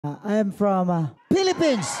I am from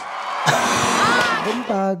Philippines.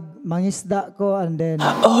 Buntag, mangisda ko, and then...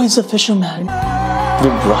 Oh, he's a fisherman.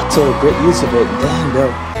 Vibrato, great use of it. Damn, bro.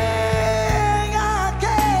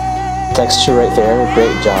 Texture right there,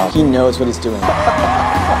 great job. He knows what he's doing.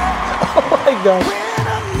 Oh my gosh.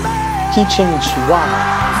 He changed. Wow.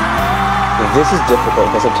 This is difficult,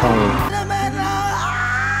 because I'm telling you.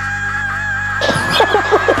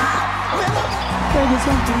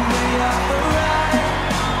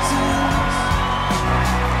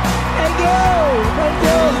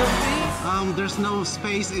 There's no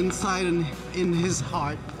space inside in his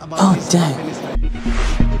heart about his dang.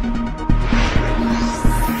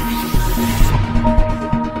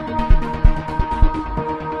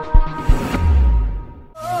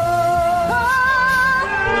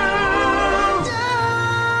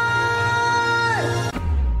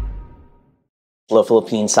 Hello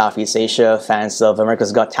Philippines, Southeast Asia, fans of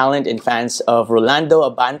America's Got Talent and fans of Rolando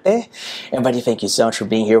Abante. Everybody, thank you so much for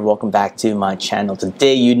being here. Welcome back to my channel.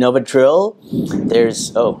 Today, you know the drill.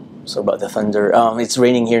 There's, so about the thunder. It's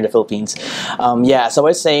raining here in the Philippines. Yeah, so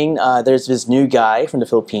I was saying there's this new guy from the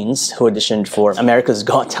Philippines who auditioned for America's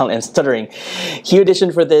Got Talent. I'm stuttering. He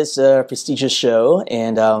auditioned for this prestigious show,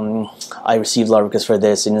 and I received a lot of requests for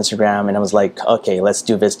this in Instagram, and I was like, okay, let's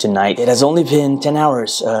do this tonight. It has only been 10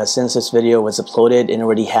 hours since this video was uploaded, and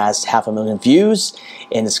already has 500,000 views,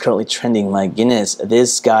 and it's currently trending. My goodness,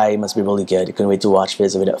 this guy must be really good. I couldn't wait to watch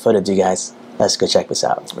this. Without further ado, guys, let's go check this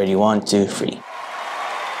out. Ready, 1, 2, 3.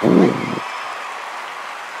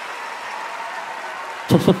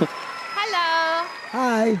 Hello.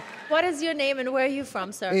 Hi. What is your name and where are you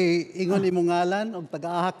from, sir? Ingon imong ngalan og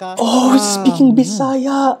taga-aha ka. Oh, speaking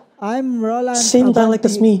Bisaya. I'm Roland. Same dialect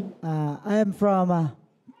as me. I am from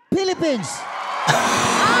Philippines.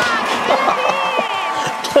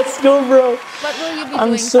 Let's go, bro. What will you be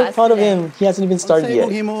I'm doing so fast proud of today? him. He hasn't even started Sa imong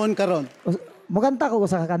yet. himuon karon. Mukanta ko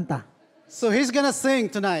sa kakanta. So he's gonna sing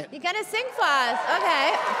tonight. You're gonna sing fast,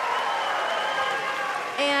 okay?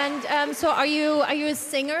 And so are you a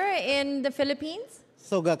singer in the Philippines?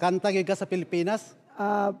 So gakanta gyud ka sa Pilipinas.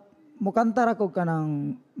 Mukanta ra ko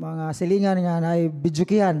kanang mga silingan nga na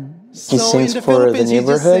bijukihan. He sings for the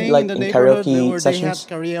neighborhood, like in karaoke sessions.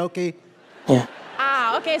 Karaoke. Yeah.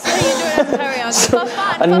 Ah, okay, so you do it as karaoke. For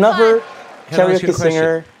fun, Another Can I ask you karaoke a question?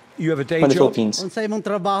 singer You have a day from the job? Philippines. Unsa imong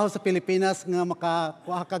trabaho sa Pilipinas nga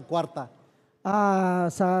makakuha kag kwarta?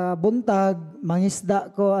 Sa buntag,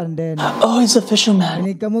 mangisda ko, and then... Oh, he's a fisherman.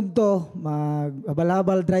 Inigamod to,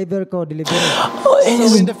 mag-abal-abal driver ko, delivery. Oh, and So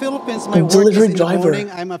he's in the Philippines, my a work is delivery in the driver.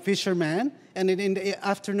 morning, I'm a fisherman, and in the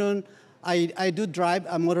afternoon, I do drive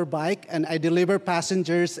a motorbike, and I deliver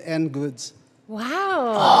passengers and goods.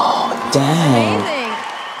 Wow. Oh, dang. Amazing.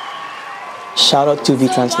 Shout out to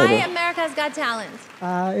the So translator. why America's Got Talent?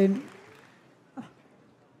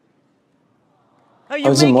 I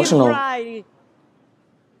was emotional.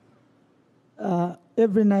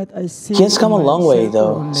 Every night I see... He has come a my long way, cell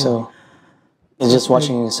though, phone, so he's just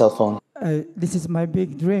watching his cell phone. This is my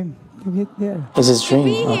big dream, to get there. Is his dream?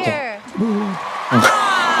 Be Okay. here.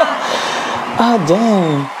 Ah,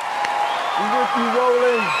 dang.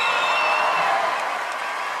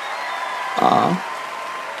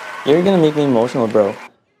 You're gonna make me emotional, bro.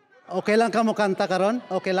 Okay lang ka mo kanta karon?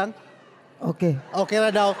 Okay lang? Okay. Okay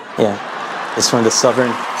ra daw. Yeah. It's from the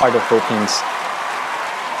southern part of Philippines.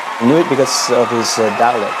 I knew it because of his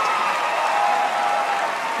dialect.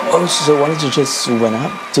 Oh, so why don't you just went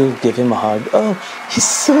up to give him a hug? Oh, he's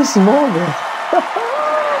so small, bro.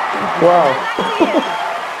 Wow.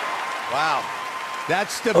 Wow.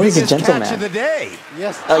 That's the Oh, he's a biggest catch gentleman. of the day.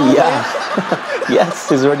 Yes. Yeah.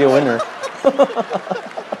 Yes, he's already a winner. Okay,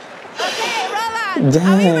 Roland,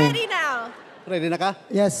 are we Dang. ready now? Ready na ka?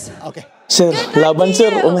 Yes. Okay. Sir, Good luck laban to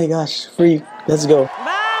sir. you. Oh my gosh, free. Let's go.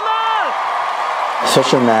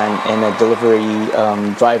 Fisherman and a delivery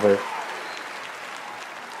driver.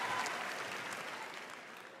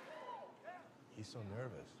 He's so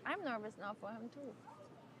nervous. I'm nervous now for him too.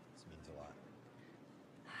 This means a lot.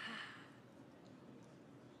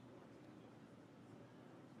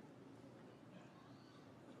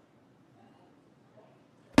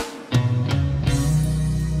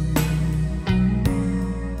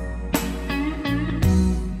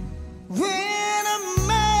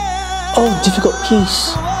 Oh, difficult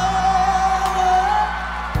piece.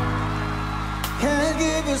 Can't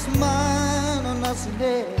give his mind on nothing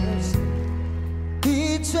else.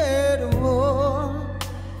 He tried to war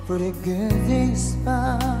for the good things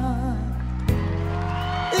found.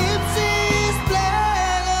 It seems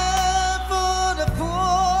black for the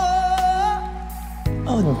poor.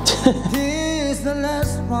 Oh, He is the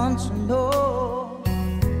last one to know.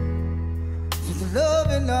 To the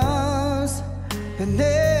love and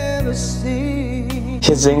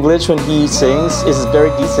His English when he sings is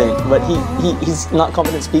very decent, but he's not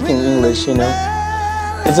confident speaking English, you know.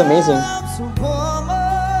 It's amazing.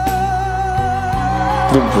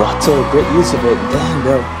 Vibrato, great use of it. Damn,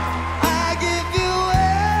 bro.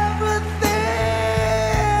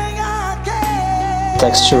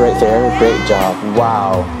 Texture right there, great job.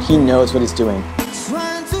 Wow, he knows what he's doing.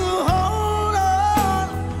 Trying to hold on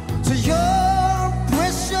to your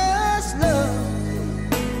precious love.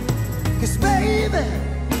 'Cause baby,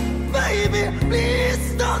 baby,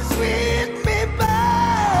 please don't treat me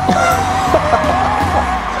bad.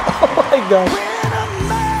 Oh my gosh.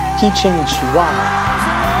 He changed. Wow.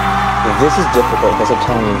 This is difficult, guys, I'm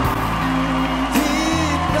telling you.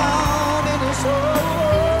 Deep down in his soul,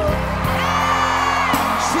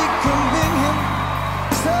 she can bring him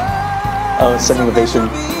so. Oh, standing ovation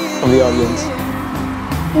from the audience.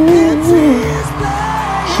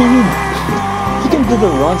 He can do the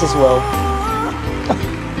runs as well.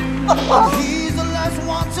 He's the last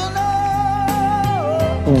one to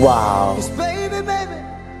know. Wow. 'Cause baby, baby,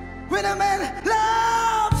 when a man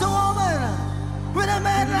loves a woman, when a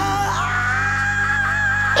man loves,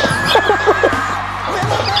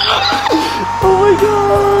 Oh my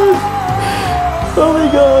gosh. Oh my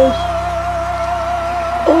gosh.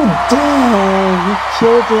 Oh damn, he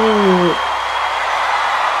killed it.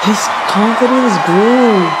 His confidence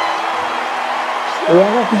grew.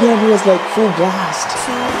 Right at the end, he was like full blast.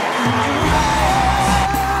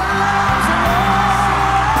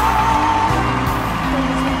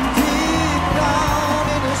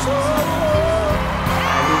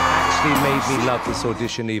 Actually made me love this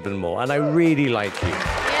audition even more, and I really like you.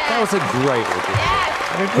 That was a great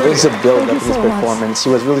audition. There's a build up in Thank you his so much. performance. He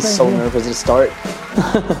was really Thank so you. nervous to start.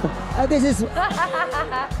 This is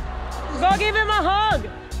Go give him a hug.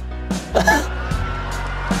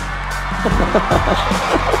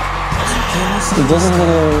 Damn.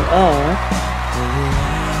 Oh.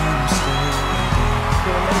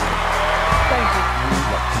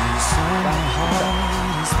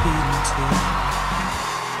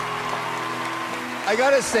 I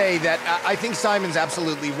gotta say that I think Simon's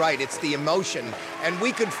absolutely right. It's the emotion, and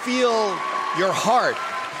we could feel your heart.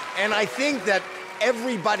 And I think that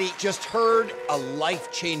everybody just heard a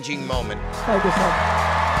life-changing moment. Thank you so much.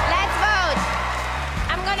 Let's vote.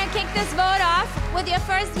 I'm gonna kick this vote off with your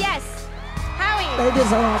first yes. Howie. Thank you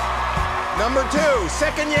so much. Number 2,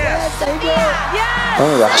 second yes. Thank you. Yeah. Oh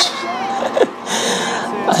my gosh.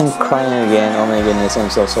 I'm crying again. Oh my goodness, I'm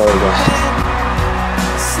so sorry, guys.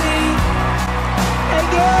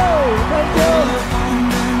 Thank you. Thank you.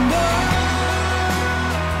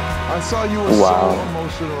 I saw you were Wow. so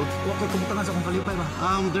emotional.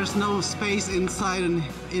 There's no space inside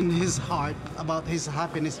in his heart about his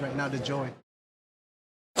happiness right now, the joy.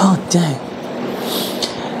 Oh, dang.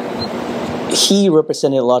 He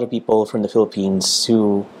represented a lot of people from the Philippines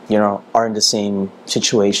who, you know, are in the same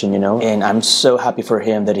situation, you know. And I'm so happy for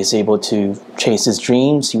him that he's able to chase his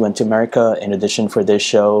dreams. He went to America in audition for this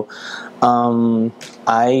show.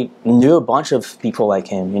 I knew a bunch of people like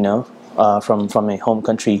him, you know, from my home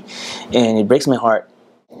country. And it breaks my heart.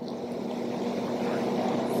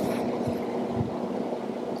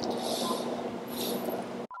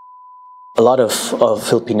 A lot of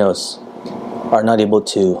Filipinos are not able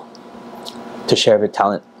to share their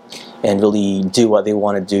talent and really do what they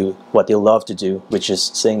want to do, what they love to do, which is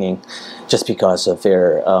singing, just because of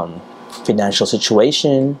their financial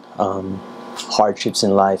situation, hardships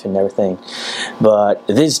in life and everything. But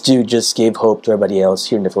this dude just gave hope to everybody else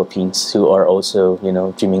here in the Philippines who are also, you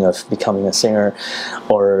know, dreaming of becoming a singer,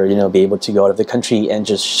 or, you know, be able to go out of the country and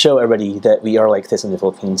just show everybody that we are like this in the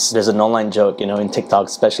Philippines. There's an online joke, you know, in TikTok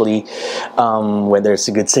especially, when there's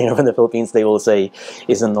a good singer from the Philippines, they will say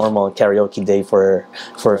it's a normal karaoke day for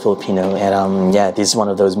a Filipino. And yeah, this is one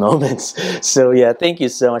of those moments. So yeah, thank you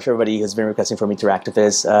so much everybody who's been requesting for me to react to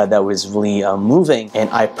this. That was really moving, and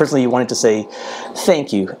I personally wanted to say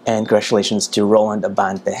thank you and congratulations to Roland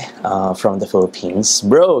Abante from the Philippines.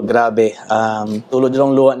 Bro, grabe. Tulod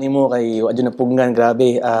lang luwa nimo kay adyo na pugnan,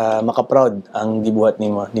 grabe. Makaproud ang gibuhat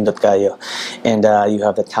nimo, nindot kayo. And you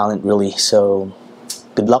have the talent really. So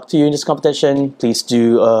good luck to you in this competition. Please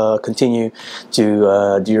do continue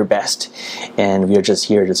to do your best, and we are just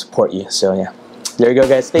here to support you. So yeah, there you go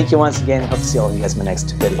guys. Thank you once again. Hope to see all of you guys in my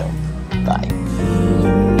next video. Bye.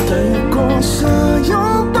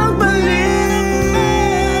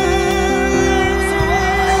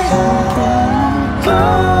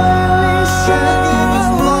 Go.